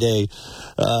thousands every day,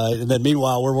 and then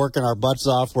meanwhile we're working our butts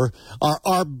off.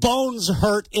 Our bones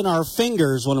hurt in our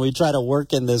fingers when we try to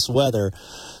work in this weather.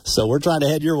 So we're trying to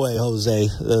head your way, Jose.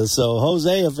 So,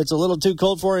 Jose, if it's a little too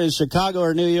cold for you in Chicago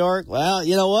or New York, well,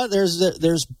 you know what?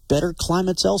 There's better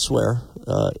climates elsewhere.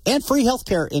 And free health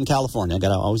care in California.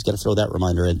 Always got to throw that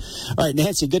reminder in. All right,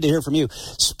 Nancy, good to hear from you.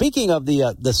 Speaking of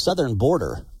the southern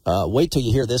border, wait till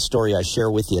you hear this story I share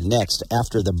with you next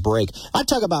after the break. I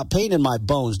talk about pain in my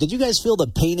bones. Did you guys feel the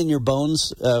pain in your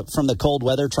bones from the cold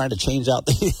weather trying to change out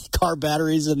the car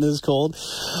batteries in this cold?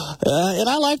 And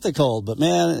I like the cold, but,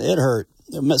 man, it hurt.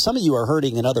 Some of you are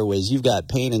hurting in other ways. You've got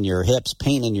pain in your hips,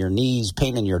 pain in your knees,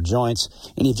 pain in your joints,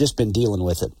 and you've just been dealing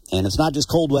with it. And it's not just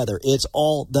cold weather. It's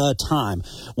all the time.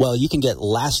 Well, you can get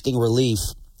lasting relief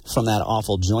from that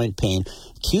awful joint pain.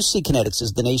 QC Kinetics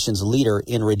is the nation's leader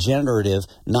in regenerative,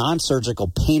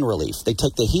 non-surgical pain relief. They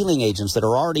take the healing agents that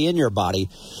are already in your body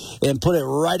and put it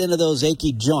right into those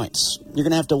achy joints. You're going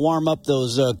to have to warm up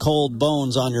those cold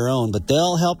bones on your own, but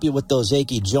they'll help you with those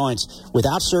achy joints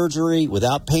without surgery,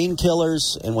 without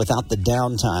painkillers, and without the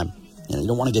downtime. You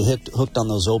don't want to get hooked on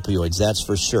those opioids, that's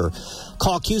for sure.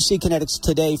 Call QC Kinetics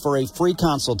today for a free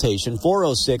consultation,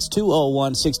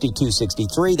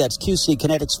 406-201-6263. That's QC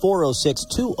Kinetics,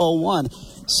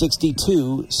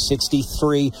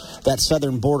 406-201-6263. That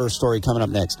southern border story coming up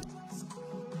next.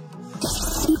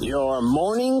 Your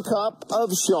morning cup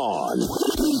of Sean.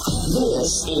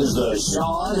 This is the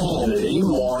Sean Hannity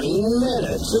Morning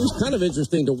Minute. So it was kind of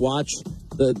interesting to watch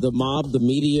the mob, the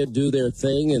media, do their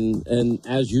thing, and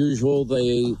as usual,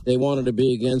 they wanted to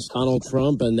be against Donald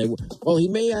Trump, and he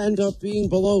may end up being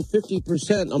below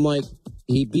 50%. I'm like,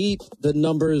 he beat the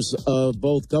numbers of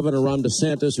both Governor Ron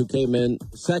DeSantis, who came in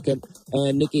second,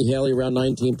 and Nikki Haley around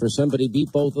 19%, but he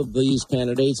beat both of these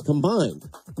candidates combined.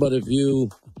 But if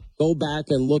you go back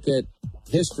and look at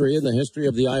history and the history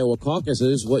of the Iowa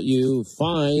caucuses, what you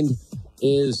find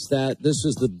is that this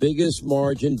is the biggest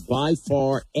margin by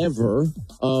far ever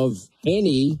of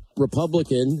any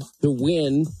Republican to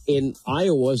win in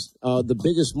Iowa. The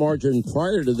biggest margin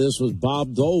prior to this was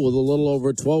Bob Dole with a little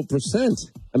over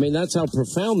 12%. I mean, that's how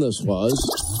profound this was.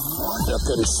 The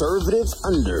conservative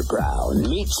underground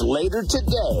meets later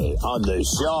today on the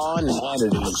Sean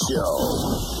Hannity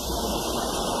Show.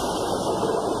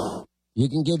 You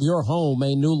can give your home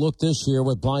a new look this year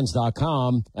with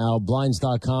Blinds.com. Now,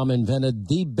 Blinds.com invented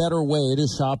the better way to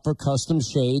shop for custom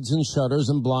shades and shutters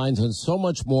and blinds and so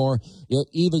much more. You'll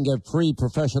even get free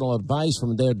professional advice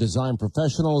from their design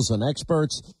professionals and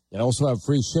experts. They also have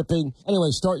free shipping.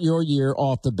 Anyway, start your year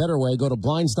off the better way. Go to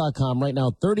Blinds.com right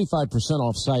now, 35%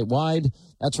 off site-wide.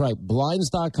 That's right,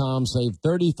 Blinds.com. Save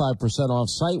 35% off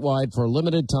site-wide for a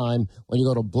limited time when you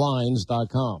go to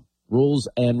Blinds.com. Rules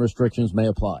and restrictions may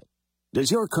apply. Does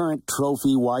your current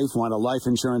trophy wife want a life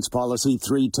insurance policy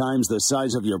 3 times the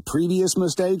size of your previous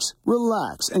mistakes?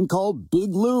 Relax and call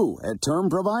Big Lou at Term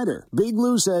Provider. Big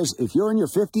Lou says if you're in your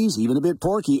 50s, even a bit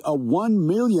porky, a $1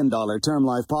 million term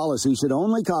life policy should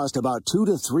only cost about $200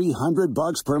 to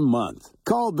 $300 per month.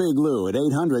 Call Big Lou at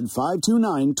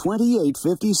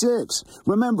 800-529-2856.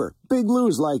 Remember, Big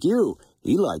Lou's like you.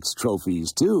 He likes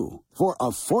trophies, too. For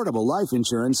affordable life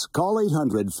insurance, call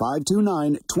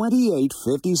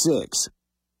 800-529-2856.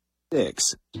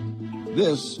 This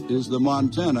is the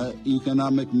Montana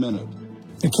Economic Minute.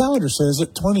 The calendar says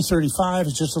that 2035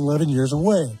 is just 11 years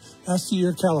away. That's the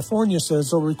year California says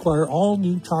they'll require all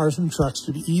new cars and trucks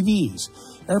to be EVs.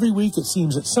 Every week it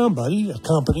seems that somebody, a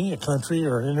company, a country,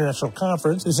 or an international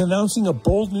conference is announcing a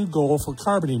bold new goal for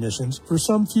carbon emissions for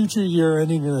some future year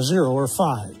ending in a 0 or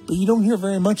 5. But you don't hear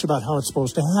very much about how it's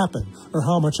supposed to happen or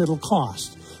how much it'll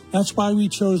cost. That's why we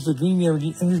chose the green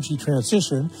energy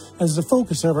transition as the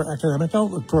focus of our economic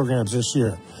outlook programs this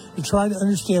year, to try to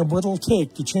understand what it'll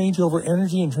take to change over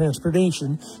energy and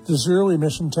transportation to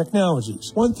zero-emission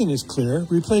technologies. One thing is clear,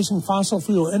 replacing fossil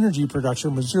fuel energy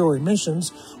production with zero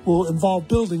emissions will involve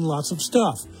building lots of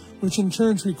stuff, which in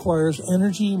turn requires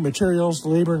energy, materials,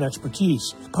 labor, and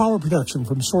expertise. Power production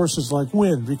from sources like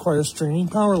wind requires stringing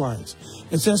power lines.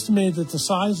 It's estimated that the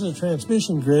size of the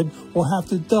transmission grid will have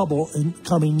to double in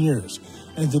coming years,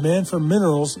 and demand for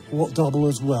minerals will double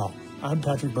as well. I'm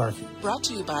Patrick Barkey. Brought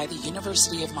to you by the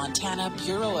University of Montana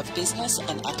Bureau of Business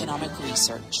and Economic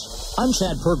Research. I'm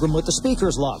Chad Pergram with the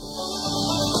Speakers Lobby.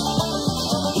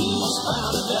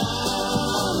 Eastbound and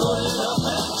down, loading up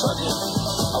and trucking.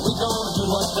 Are we gonna do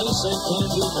what they say can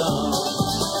be done?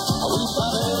 We've got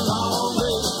a long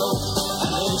way to go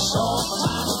and a short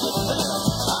time to get there.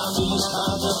 I'm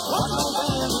eastbound, just one more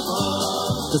band to run.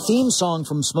 The theme song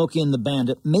from Smokey and the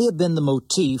Bandit may have been the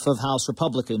motif of House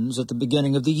Republicans at the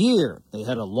beginning of the year. They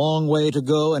had a long way to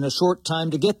go and a short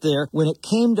time to get there when it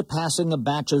came to passing a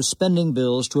batch of spending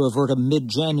bills to avert a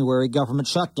mid-January government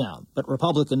shutdown. But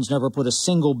Republicans never put a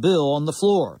single bill on the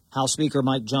floor. House Speaker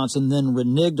Mike Johnson then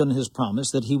reneged on his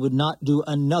promise that he would not do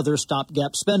another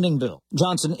stopgap spending bill.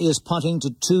 Johnson is punting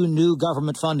to two new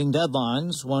government funding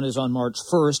deadlines. One is on March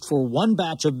 1st for one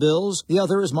batch of bills. The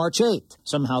other is March 8th.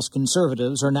 Some House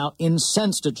conservatives are now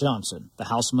incensed at Johnson. The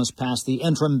House must pass the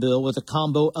interim bill with a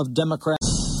combo of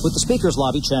Democrats. With the Speaker's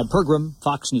Lobby, Chad Pergram,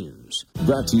 Fox News.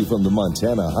 Brought to you from the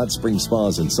Montana Hot Spring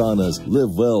Spas and Saunas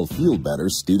Live Well, Feel Better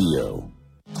studio.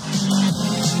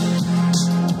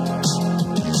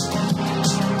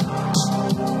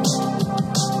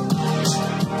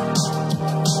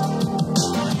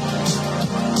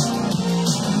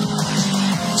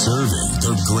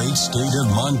 The great state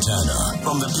of Montana,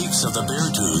 from the peaks of the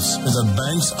Beartooth to the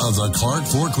banks of the Clark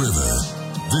Fork River.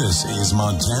 This is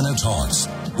Montana Talks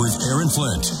with Aaron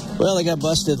Flint. Well, they got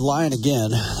busted lying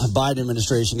again. The Biden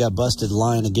administration got busted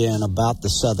lying again about the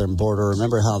southern border.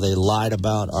 Remember how they lied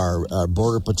about our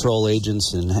Border Patrol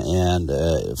agents and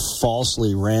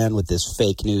falsely ran with this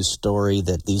fake news story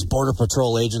that these Border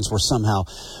Patrol agents were somehow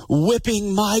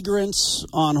whipping migrants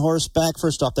on horseback.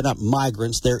 First off, they're not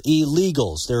migrants. They're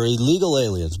illegals. They're illegal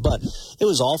aliens. But it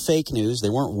was all fake news. They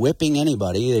weren't whipping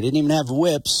anybody. They didn't even have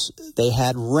whips. They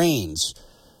had reins.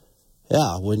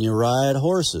 Yeah, when you ride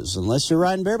horses, unless you're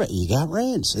riding bareback, you got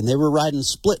reins. And they were riding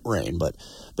split rein. But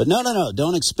no.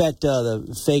 Don't expect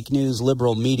the fake news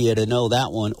liberal media to know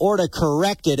that one or to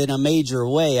correct it in a major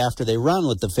way after they run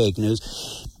with the fake news.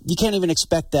 You can't even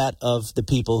expect that of the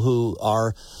people who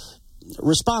are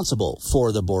responsible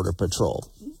for the Border Patrol,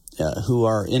 who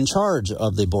are in charge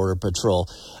of the Border Patrol.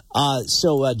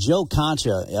 So Joe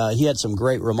Concha, he had some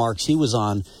great remarks. He was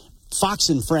on Fox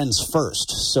and Friends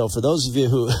first. So for those of you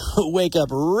who wake up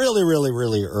really, really,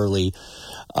 really early,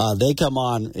 they come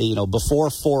on, before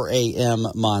 4 a.m.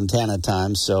 Montana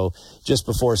time, so just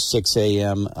before 6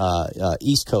 a.m.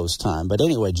 East Coast time. But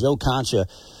anyway, Joe Concha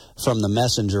from The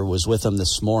Messenger was with them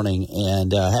this morning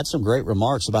and had some great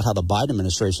remarks about how the Biden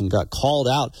administration got called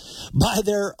out by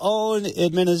their own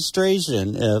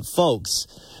administration, folks,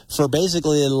 for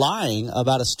basically lying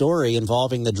about a story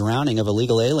involving the drowning of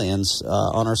illegal aliens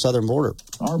on our southern border.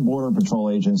 Our Border Patrol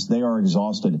agents, they are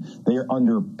exhausted. They are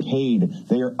underpaid.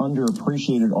 They are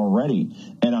underappreciated already.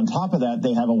 And on top of that,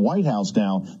 they have a White House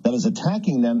now that is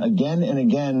attacking them again and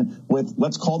again with,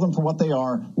 let's call them for what they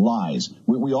are, lies.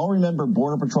 We all remember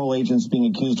Border Patrol agents being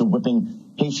accused of whipping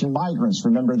Haitian migrants.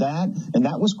 Remember that? And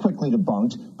that was quickly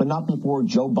debunked, but not before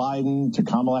Joe Biden to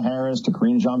Kamala Harris to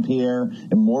Karine Jean-Pierre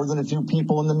and more than a few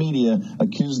people in the media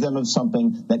accused them of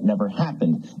something that never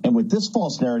happened. And with this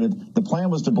false narrative, the plan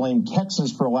was to blame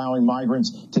Texas for allowing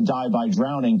migrants to die by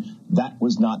drowning. That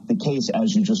was not the case,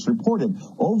 as you just reported.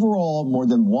 Overall, more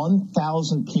than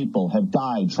 1,000 people have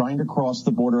died trying to cross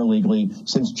the border illegally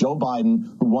since Joe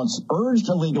Biden, who once urged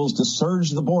illegals to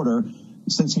surge the border,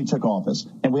 since he took office.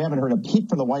 And we haven't heard a peep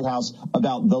from the White House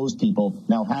about those people.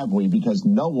 Now, have we? Because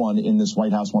no one in this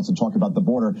White House wants to talk about the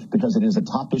border because it is a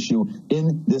top issue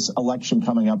in this election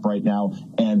coming up right now.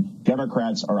 And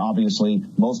Democrats are obviously,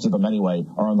 most of them anyway,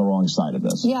 are on the wrong side of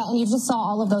this. Yeah, and you just saw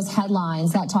all of those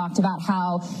headlines that talked about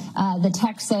how the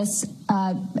Texas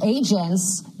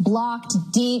agents blocked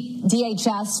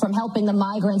DHS from helping the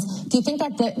migrants. Do you think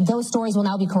that those stories will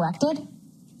now be corrected?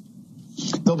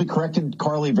 They'll be corrected,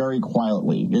 Carly, very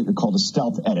quietly. It's called a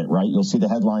stealth edit, right? You'll see the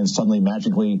headlines suddenly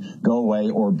magically go away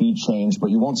or be changed,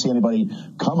 but you won't see anybody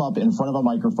come up in front of a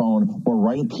microphone or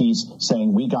write a piece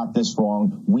saying, we got this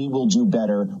wrong, we will do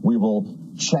better, we will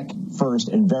check first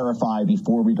and verify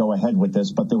before we go ahead with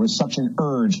this. But there was such an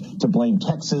urge to blame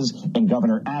Texas and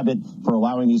Governor Abbott for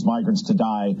allowing these migrants to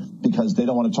die because they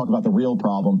don't want to talk about the real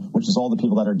problem, which is all the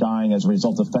people that are dying as a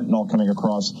result of fentanyl coming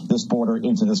across this border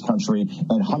into this country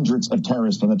and hundreds of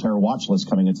terrorists on the terror watch list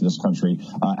coming into this country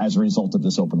as a result of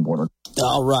this open border.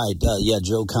 All right. Yeah,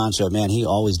 Joe Concha, man, he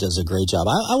always does a great job.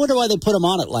 I wonder why they put him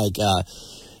on it like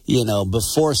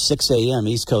before 6 a.m.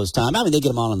 East Coast time. I mean, they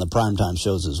get him on the primetime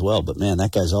shows as well, but, man,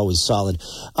 that guy's always solid.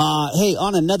 Hey,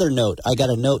 on another note, I got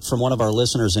a note from one of our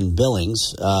listeners in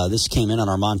Billings. This came in on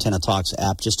our Montana Talks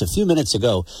app just a few minutes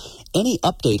ago. Any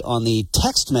update on the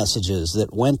text messages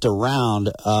that went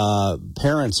around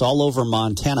parents all over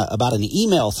Montana about an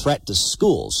email threat to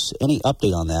schools? Any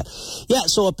update on that? Yeah,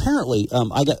 so apparently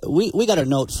we got a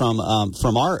note from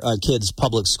our kids'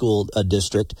 public school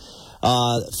district.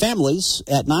 Families,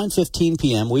 at 9:15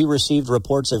 p.m., we received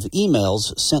reports of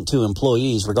emails sent to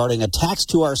employees regarding attacks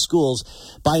to our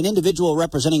schools by an individual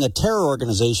representing a terror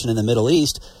organization in the Middle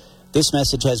East. This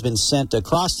message has been sent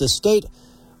across the state.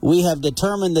 We have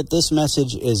determined that this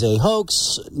message is a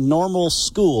hoax. Normal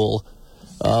school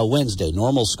Wednesday.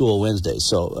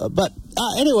 So, but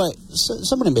anyway,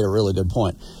 somebody made a really good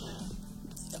point.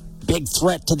 Big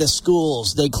threat to the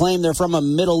schools. They claim they're from a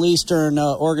Middle Eastern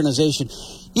organization.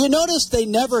 You notice they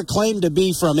never claim to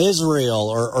be from Israel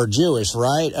or Jewish,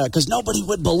 right? Because nobody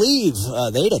would believe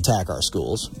they'd attack our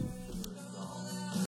schools.